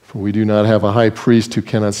 For we do not have a high priest who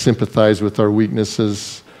cannot sympathize with our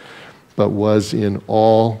weaknesses, but was in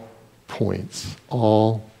all points,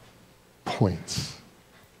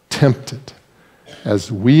 tempted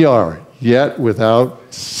as we are, yet without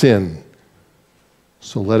sin.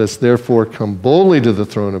 So let us therefore come boldly to the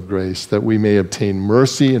throne of grace, that we may obtain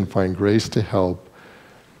mercy and find grace to help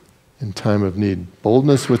in time of need.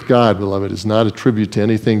 Boldness with God, beloved, is not a tribute to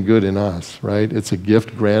anything good in us, right? It's a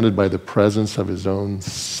gift granted by the presence of his own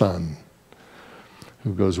Son,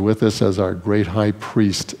 who goes with us as our great high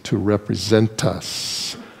priest to represent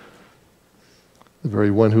us. The very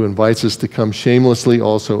one who invites us to come shamelessly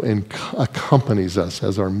also accompanies us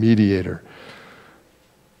as our mediator.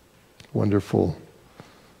 Wonderful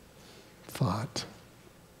thought.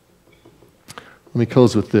 Let me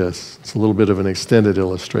close with this. It's a little bit of an extended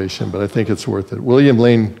illustration, but I think it's worth it. William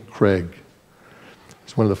Lane Craig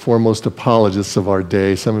is one of the foremost apologists of our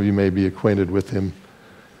day. Some of you may be acquainted with him.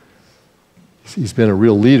 He's been a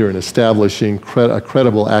real leader in establishing a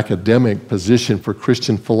credible academic position for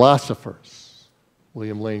Christian philosophers.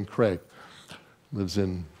 William Lane Craig lives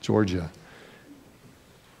in Georgia.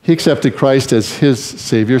 He accepted Christ as his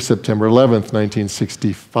Savior September 11th,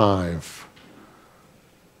 1965.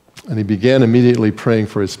 And he began immediately praying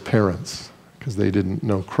for his parents because they didn't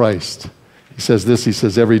know Christ. He says this, he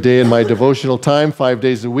says, every day in my devotional time, 5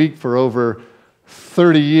 days a week for over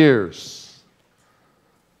 30 years,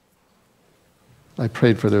 I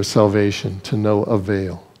prayed for their salvation to no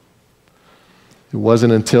avail. It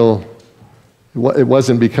wasn't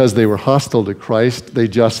because they were hostile to Christ, they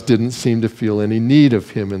just didn't seem to feel any need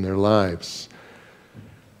of him in their lives.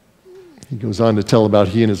 He goes on to tell about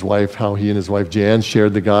how he and his wife Jan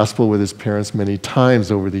shared the gospel with his parents many times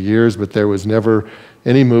over the years, but there was never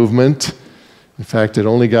any movement. In fact, it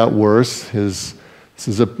only got worse. This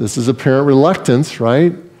is apparent reluctance,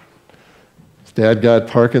 right? His dad got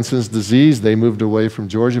Parkinson's disease. They moved away from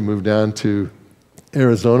Georgia, moved down to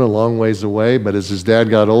Arizona, a long ways away. But as his dad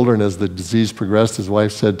got older and as the disease progressed, his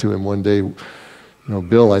wife said to him one day,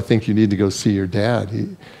 Bill, I think you need to go see your dad.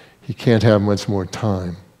 He can't have much more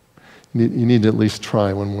time. You need to at least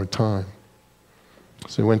try one more time.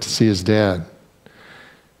 So he went to see his dad.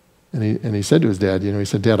 And he said to his dad, he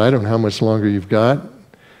said, Dad, I don't know how much longer you've got.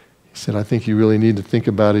 He said, I think you really need to think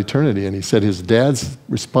about eternity. And he said his dad's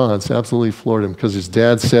response absolutely floored him because his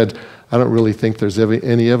dad said, I don't really think there's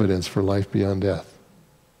any evidence for life beyond death.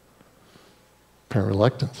 Apparent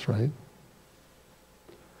reluctance, right?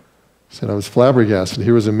 He said, I was flabbergasted.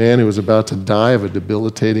 Here was a man who was about to die of a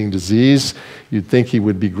debilitating disease. You'd think he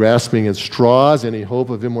would be grasping at straws, any hope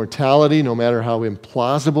of immortality, no matter how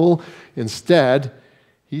implausible. Instead,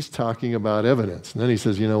 he's talking about evidence. And then he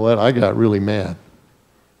says, you know what? I got really mad.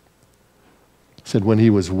 He said when he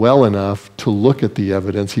was well enough to look at the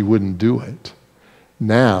evidence, he wouldn't do it.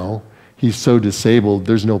 Now, he's so disabled,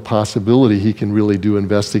 there's no possibility he can really do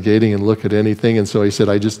investigating and look at anything. And so he said,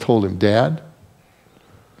 I just told him, Dad,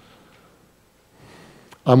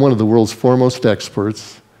 I'm one of the world's foremost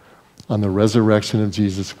experts on the resurrection of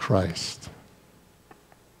Jesus Christ.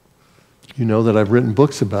 You know that I've written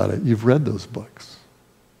books about it. You've read those books.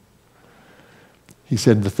 He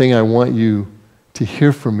said, the thing I want you to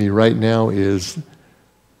hear from me right now is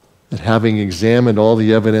that having examined all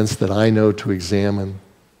the evidence that I know to examine,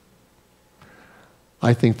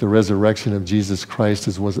 I think the resurrection of Jesus Christ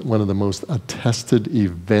is one of the most attested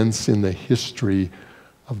events in the history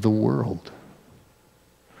of the world.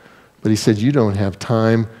 But he said, you don't have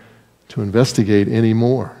time to investigate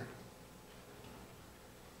anymore.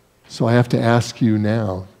 So I have to ask you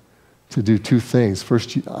now to do two things.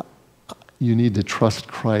 First, you need to trust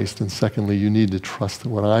Christ. And secondly, you need to trust that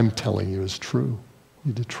what I'm telling you is true.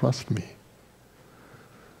 You need to trust me.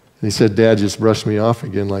 And he said, Dad just brushed me off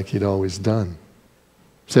again like he'd always done.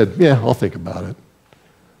 Said, yeah, I'll think about it.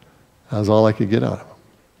 That was all I could get out of him.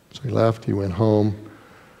 So he left, he went home.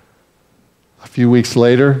 A few weeks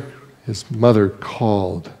later, his mother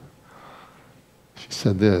called. She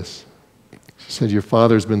said this. She said, your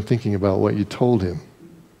father's been thinking about what you told him.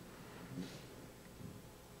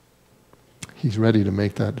 He's ready to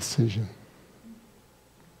make that decision.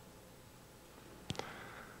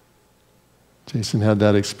 Jason had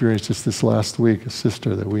that experience just this last week, a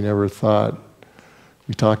sister that we never thought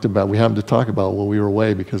we happened to talk about while we were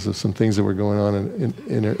away because of some things that were going on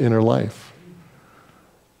in her life.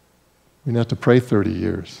 We didn't have to pray 30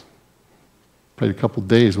 years. Prayed a couple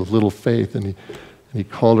days with little faith, and he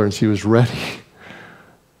called her and she was ready.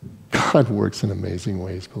 God works in amazing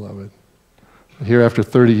ways, beloved. Here after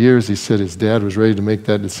 30 years, he said his dad was ready to make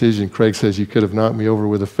that decision. Craig says, you could have knocked me over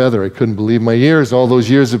with a feather. I couldn't believe my ears. All those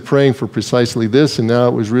years of praying for precisely this, and now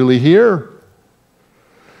it was really here.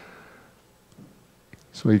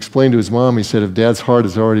 So he explained to his mom, he said, if Dad's heart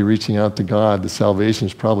is already reaching out to God, the salvation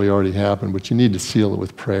has probably already happened, but you need to seal it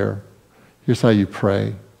with prayer. Here's how you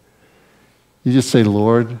pray. You just say,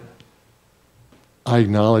 Lord, I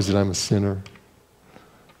acknowledge that I'm a sinner.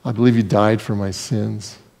 I believe you died for my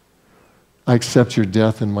sins. I accept your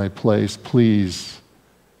death in my place. Please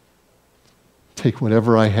take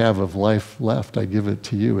whatever I have of life left. I give it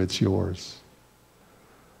to you. It's yours.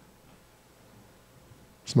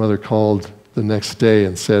 His mother called the next day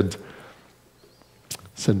and said,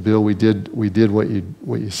 Bill, we did what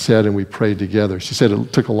you said, and we prayed together. She said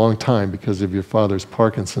it took a long time because of your father's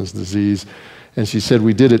Parkinson's disease. And she said,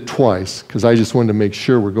 we did it twice because I just wanted to make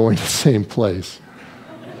sure we're going to the same place.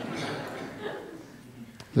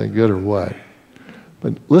 Is that good or what?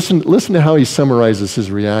 But listen to how he summarizes his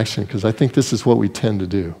reaction, because I think this is what we tend to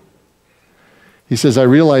do. He says, I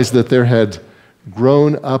realized that there had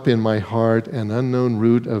grown up in my heart an unknown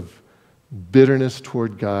root of bitterness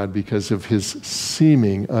toward God because of his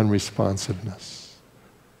seeming unresponsiveness.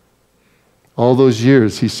 All those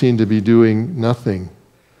years he seemed to be doing nothing.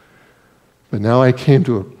 But now I came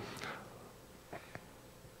to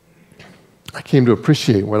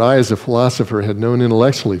appreciate what I, as a philosopher, had known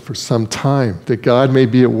intellectually for some time, that God may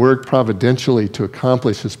be at work providentially to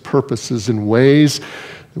accomplish his purposes in ways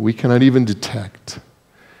that we cannot even detect.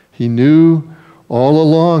 He knew all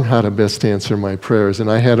along how to best answer my prayers,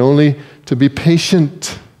 and I had only to be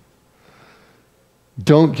patient.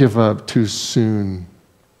 Don't give up too soon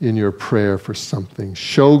in your prayer for something.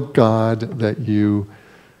 Show God that you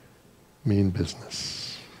mean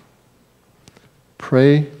business.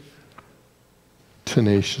 Pray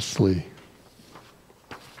tenaciously.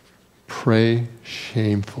 Pray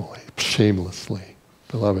shamelessly.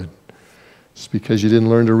 Beloved, just because you didn't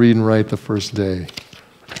learn to read and write the first day,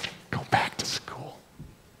 go back to school.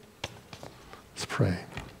 Let's pray.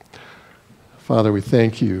 Father, we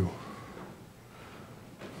thank you.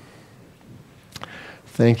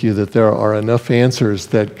 Thank you that there are enough answers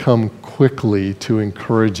that come quickly to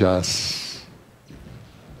encourage us,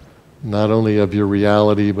 not only of your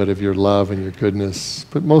reality, but of your love and your goodness.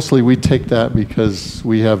 But mostly we take that because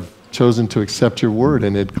we have chosen to accept your word,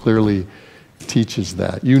 and it clearly teaches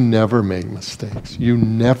that. You never make mistakes. You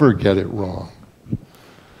never get it wrong.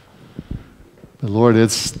 But Lord,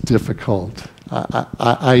 it's difficult.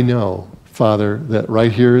 I know, Father, that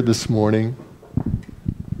right here this morning,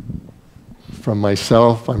 from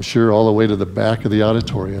myself, I'm sure, all the way to the back of the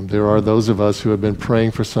auditorium, there are those of us who have been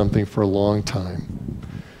praying for something for a long time.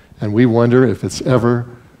 And we wonder if it's ever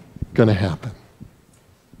going to happen.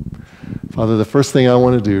 Father, the first thing I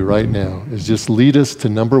want to do right now is just lead us to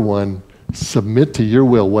number one, submit to your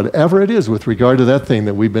will, whatever it is with regard to that thing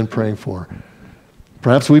that we've been praying for.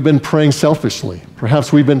 Perhaps we've been praying selfishly.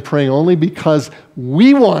 Perhaps we've been praying only because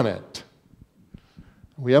we want it.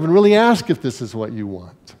 We haven't really asked if this is what you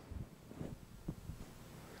want.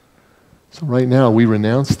 So right now, we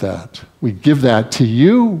renounce that. We give that to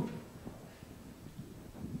you.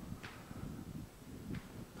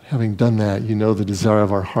 Having done that, you know the desire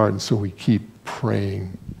of our heart, and so we keep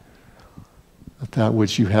praying that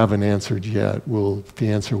which you haven't answered yet, the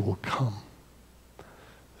answer will come.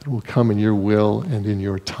 It will come in your will and in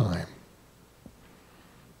your time.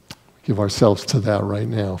 We give ourselves to that right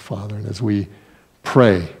now, Father, and as we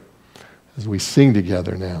pray, as we sing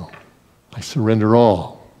together now, I surrender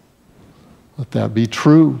all. Let that be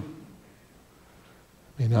true.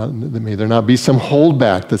 May there not be some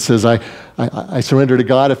holdback that says, I surrender to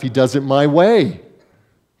God if he does it my way.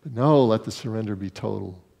 But no, let the surrender be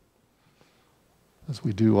total. As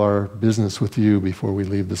we do our business with you before we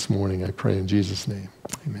leave this morning, I pray in Jesus' name.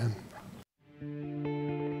 Amen.